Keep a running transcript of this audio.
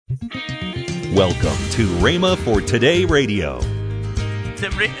Welcome to Rhema for Today Radio.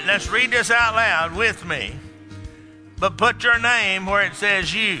 Let's read this out loud with me. But put your name where it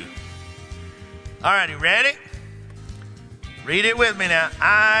says you. All right, you ready? Read it with me now.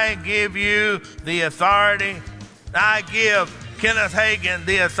 I give you the authority. I give Kenneth Hagin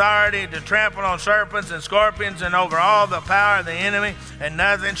the authority to trample on serpents and scorpions and over all the power of the enemy, and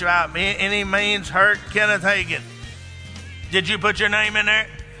nothing shall by any means hurt Kenneth Hagin. Did you put your name in there?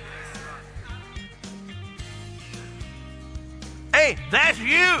 Hey, that's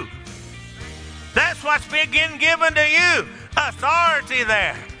you. That's what's being given to you. Authority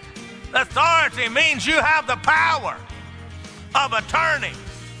there. Authority means you have the power of attorney.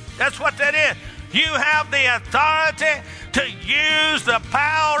 That's what that is. You have the authority to use the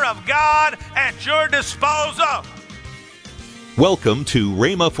power of God at your disposal. Welcome to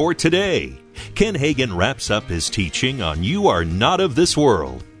Rhema for Today. Ken Hagin wraps up his teaching on You Are Not of This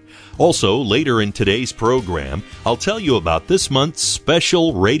World. Also, later in today's program, I'll tell you about this month's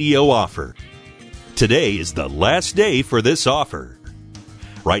special radio offer. Today is the last day for this offer.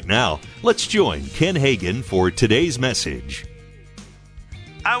 Right now, let's join Ken Hagin for today's message.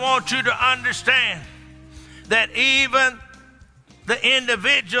 I want you to understand that even the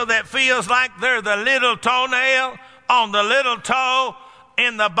individual that feels like they're the little toenail on the little toe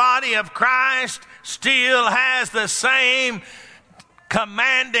in the body of Christ still has the same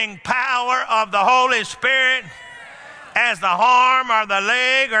commanding power of the Holy Spirit as the arm or the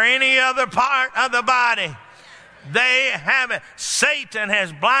leg or any other part of the body. They have it. Satan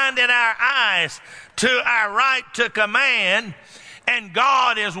has blinded our eyes to our right to command, and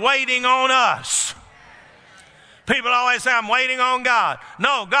God is waiting on us. People always say, I'm waiting on God.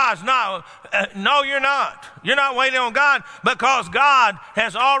 No, God's not. No, you're not. You're not waiting on God, because God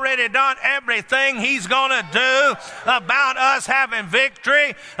has already done everything He's going to do about us having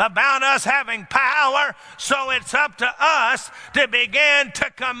victory, about us having power. So it's up to us to begin to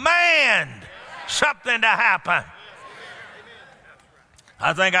command something to happen.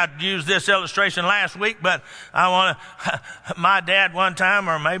 I think I used this illustration last week, but my dad one time,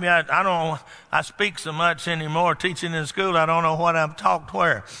 or maybe I don't know, I speak so much anymore teaching in school, I don't know what I've talked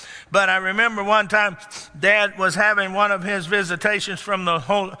where. But I remember one time Dad was having one of his visitations from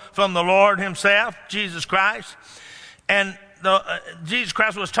the Lord Himself, Jesus Christ, and Jesus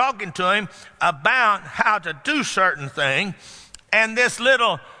Christ was talking to him about how to do certain things, and this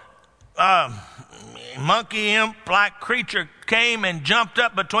little monkey imp-like creature came and jumped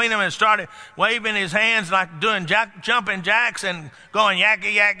up between them and started waving his hands like doing jumping jacks and going yak,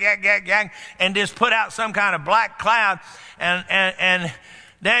 yak, yak, yak, yak, and just put out some kind of black cloud. And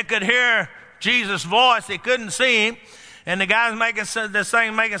Dad could hear Jesus' voice. He couldn't see Him. And the guy's making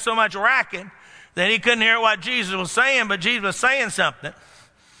so much racket that he couldn't hear what Jesus was saying, but Jesus was saying something.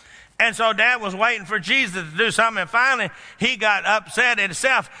 And so Dad was waiting for Jesus to do something, and finally he got upset at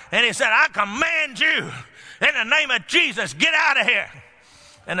himself, and he said, I command you, in the name of Jesus, get out of here.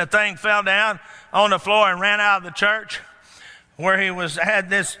 And the thing fell down on the floor and ran out of the church where he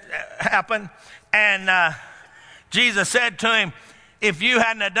had this happen. And Jesus said to him, if you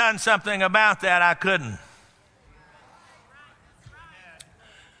hadn't have done something about that, I couldn't.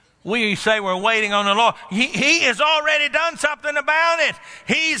 We say we're waiting on the Lord. He has already done something about it.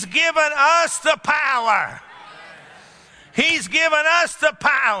 He's given us the power. He's given us the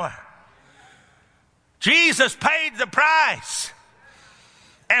power. Jesus paid the price.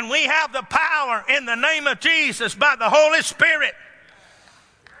 And we have the power in the name of Jesus by the Holy Spirit.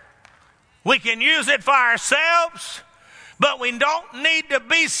 We can use it for ourselves, but we don't need to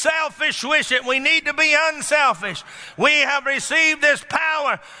be selfish with it. We need to be unselfish. We have received this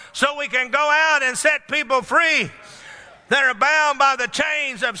power so we can go out and set people free that are bound by the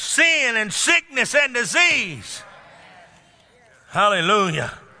chains of sin and sickness and disease.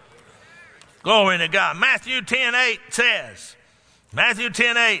 Hallelujah. Glory to God. Matthew 10:8 says, Matthew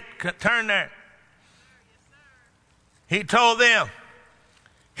 10:8, turn there. He told them,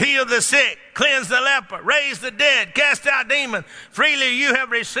 heal the sick, cleanse the leper, raise the dead, cast out demons. Freely you have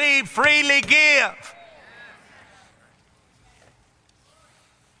received, freely give.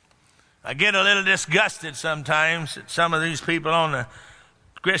 I get a little disgusted sometimes at some of these people on the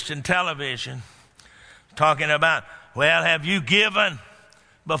Christian television talking about, well, have you given?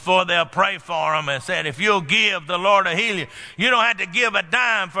 Before they'll pray for them and said, if you'll give, the Lord will heal you. You don't have to give a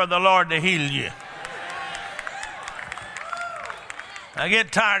dime for the Lord to heal you. I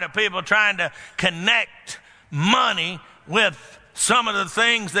get tired of people trying to connect money with some of the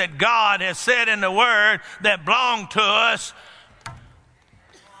things that God has said in the Word that belong to us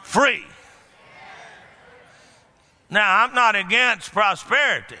free. Now, I'm not against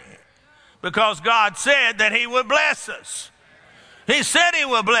prosperity because God said that he would bless us. He said he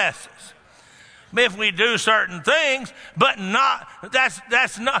would bless us if we do certain things, but not,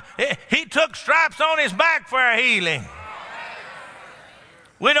 that's not, he took stripes on his back for our healing.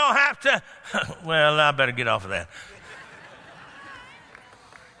 We don't have to, well, I better get off of that.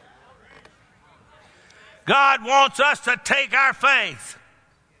 God wants us to take our faith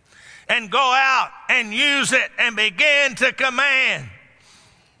and go out and use it and begin to command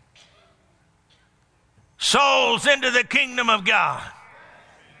souls into the kingdom of God.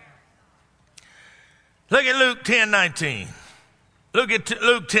 Look at Luke 10:19. Look at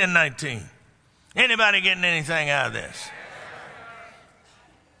Luke 10:19. Anybody getting anything out of this?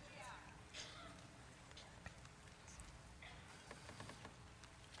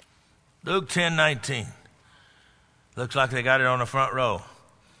 Luke 10:19. Looks like they got it on the front row.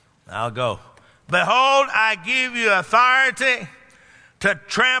 I'll go. Behold, I give you authority to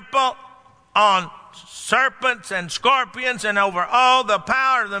trample on serpents and scorpions and over all the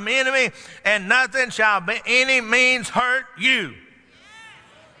power of the enemy, and nothing shall by any means hurt you.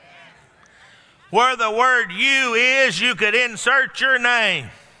 Where the word you is, you could insert your name.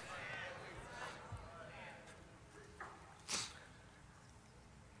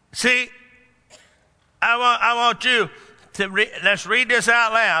 See, I want you to let's read this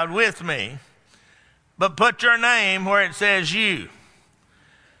out loud with me, but put your name where it says you.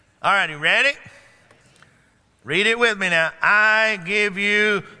 All right, you ready? Read it with me now. I give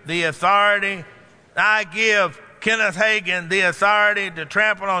you the authority. I give Kenneth Hagin the authority to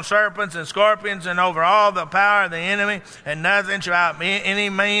trample on serpents and scorpions and over all the power of the enemy, and nothing shall by any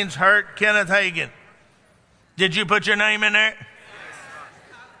means hurt Kenneth Hagin. Did you put your name in there?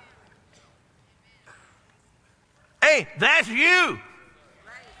 Hey, that's you.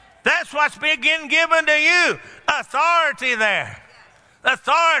 That's what's being given to you. Authority there.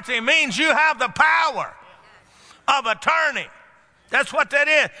 Authority means you have the power of attorney. That's what that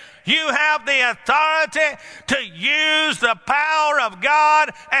is. You have the authority to use the power of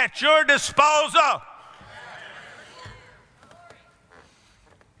God at your disposal.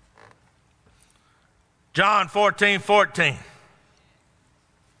 John 14:14.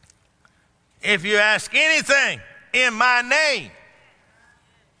 If you ask anything in my name,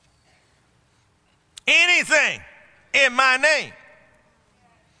 anything in my name,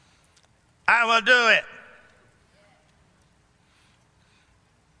 I will do it.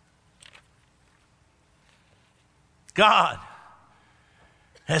 God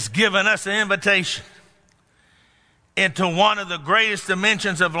has given us an invitation into one of the greatest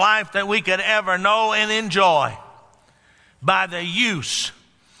dimensions of life that we could ever know and enjoy by the use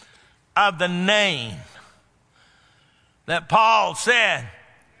of the name that Paul said,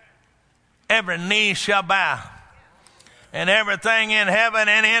 every knee shall bow, and everything in heaven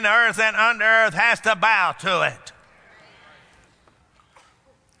and in earth and under earth has to bow to it.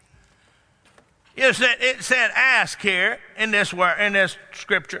 It said ask here in this word, in this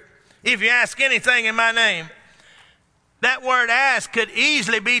scripture. If you ask anything in my name, that word ask could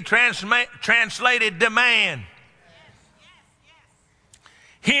easily be translated demand.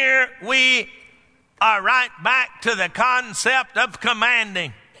 Here we are right back to the concept of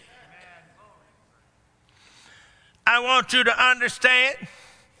commanding. I want you to understand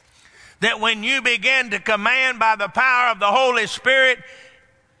that when you begin to command by the power of the Holy Spirit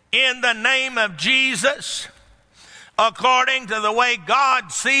in the name of Jesus, according to the way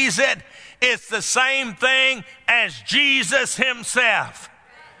God sees it, it's the same thing as Jesus himself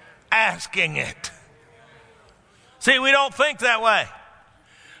asking it. See, we don't think that way.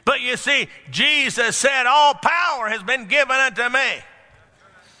 But you see, Jesus said, all power has been given unto me.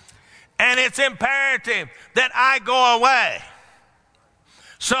 And it's imperative that I go away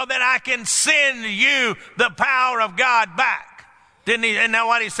so that I can send you the power of God back. Isn't that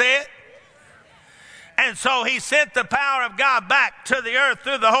what he said? And so he sent the power of God back to the earth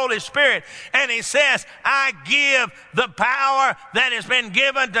through the Holy Spirit. And he says, I give the power that has been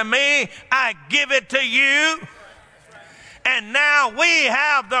given to me, I give it to you. And now we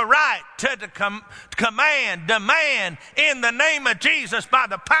have the right to demand in the name of Jesus by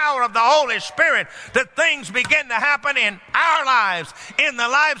the power of the Holy Spirit that things begin to happen in our lives, in the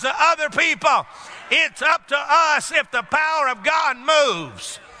lives of other people. It's up to us if the power of God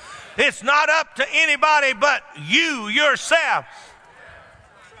moves. It's not up to anybody but you yourself.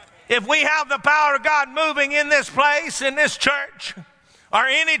 If we have the power of God moving in this place, in this church, or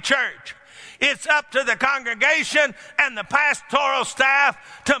any church, It's up to the congregation and the pastoral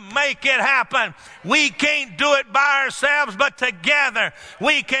staff to make it happen. We can't do it by ourselves, but together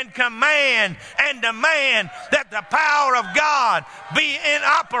we can command and demand that the power of God be in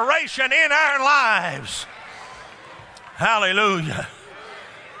operation in our lives. Hallelujah.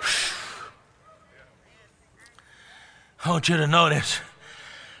 I want you to notice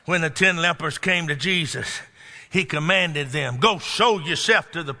when the 10 lepers came to Jesus, he commanded them, go show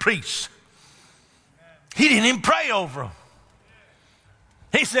yourself to the priests. He didn't even pray over them.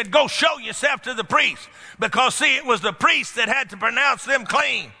 He said, go show yourself to the priest. Because, see, it was the priest that had to pronounce them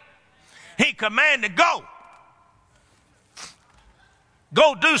clean. He commanded, go.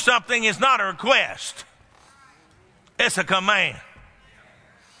 Go do something is not a request. It's a command.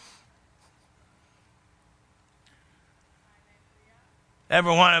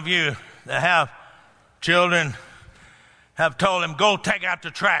 Every one of you that have children have told them, go take out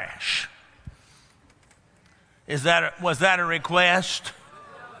the trash. Was that a request?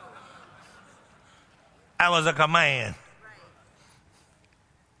 That was a command.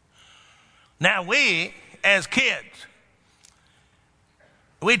 Now we, as kids,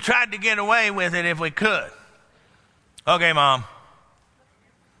 we tried to get away with it if we could. Okay, Mom.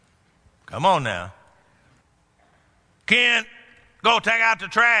 Come on now. Ken, go take out the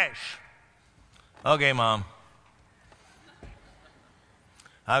trash. Okay, Mom.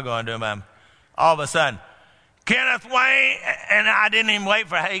 I'll go and do it, Mom. All of a sudden, Kenneth Wayne, and I didn't even wait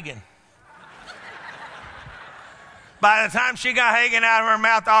for Hagen. By the time she got Hagen out of her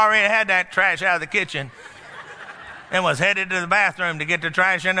mouth, I already had that trash out of the kitchen and was headed to the bathroom to get the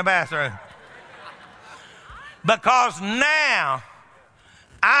trash in the bathroom. Because now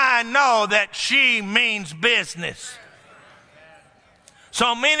I know that she means business.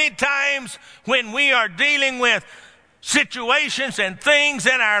 So many times when we are dealing with situations and things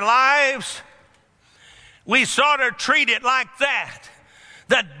in our lives, we sort of treat it like that.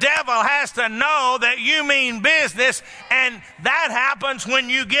 The devil has to know that you mean business, and that happens when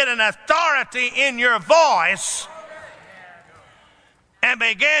you get an authority in your voice and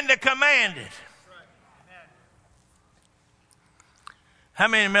begin to command it. How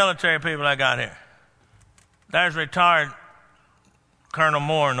many military people I got here? There's retired Colonel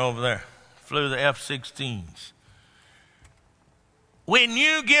Moore over there, flew the F-16s. When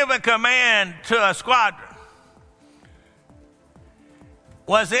you give a command to a squadron,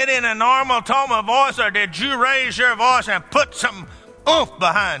 was it in a normal tone of voice, or did you raise your voice and put some oomph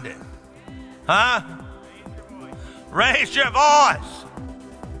behind it? Huh? Raise your voice.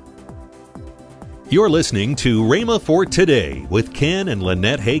 You're listening to Rhema for Today with Ken and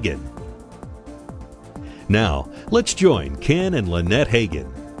Lynette Hagin. Now, let's join Ken and Lynette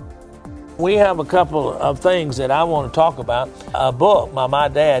Hagin. We have a couple of things that I want to talk about. A book by my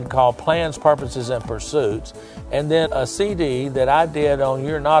dad called Plans, Purposes, and Pursuits, and then a CD that I did on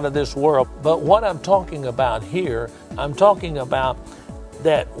You're Not of This World. But what I'm talking about here, I'm talking about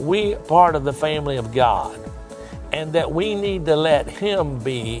that we are part of the family of God, and that we need to let Him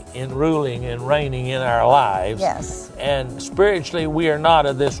be in ruling and reigning in our lives. Yes. And spiritually, we are not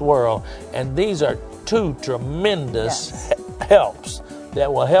of this world. And these are two tremendous helps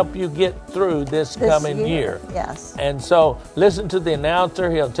that will help you get through this coming year. Yes. And so listen to the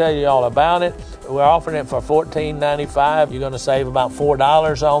announcer. He'll tell you all about it. We're offering it for $14.95. You're going to save about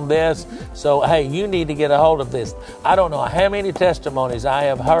 $4 on this. So, hey, you need to get a hold of this. I don't know how many testimonies I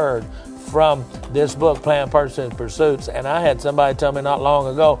have heard from this book, Plan, Purposes, and Pursuits, and I had somebody tell me not long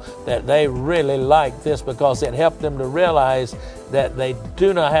ago that they really liked this because it helped them to realize that they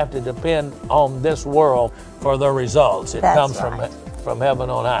do not have to depend on this world for their results. It comes from heaven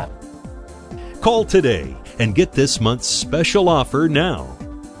on high. Call today and get this month's special offer now.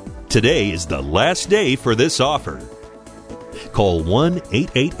 Today is the last day for this offer. Call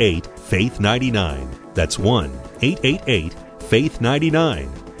 1-888-FAITH-99. That's 1-888-FAITH-99.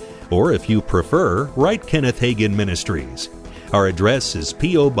 Or if you prefer, write Kenneth Hagin Ministries. Our address is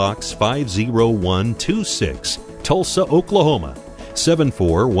P.O. Box 50126, Tulsa, Oklahoma,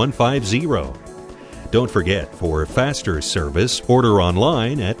 74150. Don't forget, for faster service, order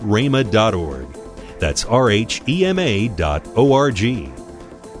online at rhema.org. That's rhema.org.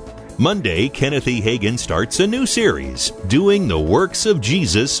 Monday, Kenneth E. Hagin starts a new series, Doing the Works of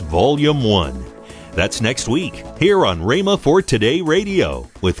Jesus, Volume 1. That's next week, here on Rhema for Today Radio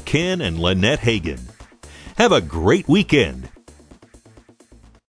with Ken and Lynette Hagin. Have a great weekend.